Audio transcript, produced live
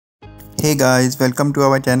Hey guys, welcome to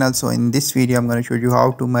our channel. So in this video I'm going to show you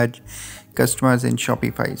how to merge customers in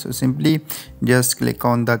Shopify. So simply just click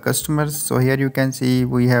on the customers. So here you can see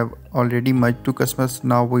we have already merged two customers.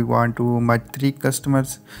 Now we want to merge three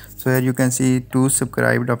customers. So here you can see two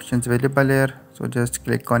subscribed options available here. So just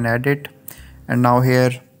click on edit, and now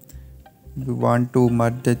here we want to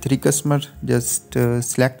merge the three customers. Just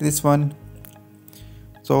select this one.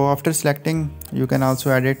 So after selecting, you can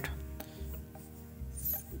also edit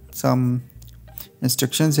some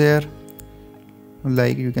instructions here,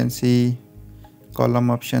 like you can see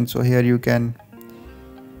column option. So here you can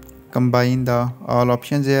combine the all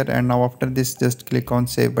options here, and now after this just click on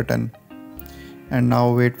save button and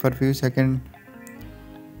now wait for a few seconds.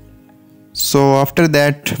 So after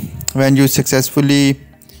that, when you successfully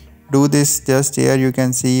do this, just here you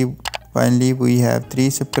can see finally we have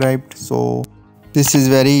 3 subscribed. So this is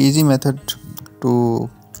very easy method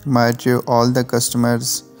to merge all the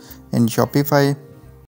customers in Shopify.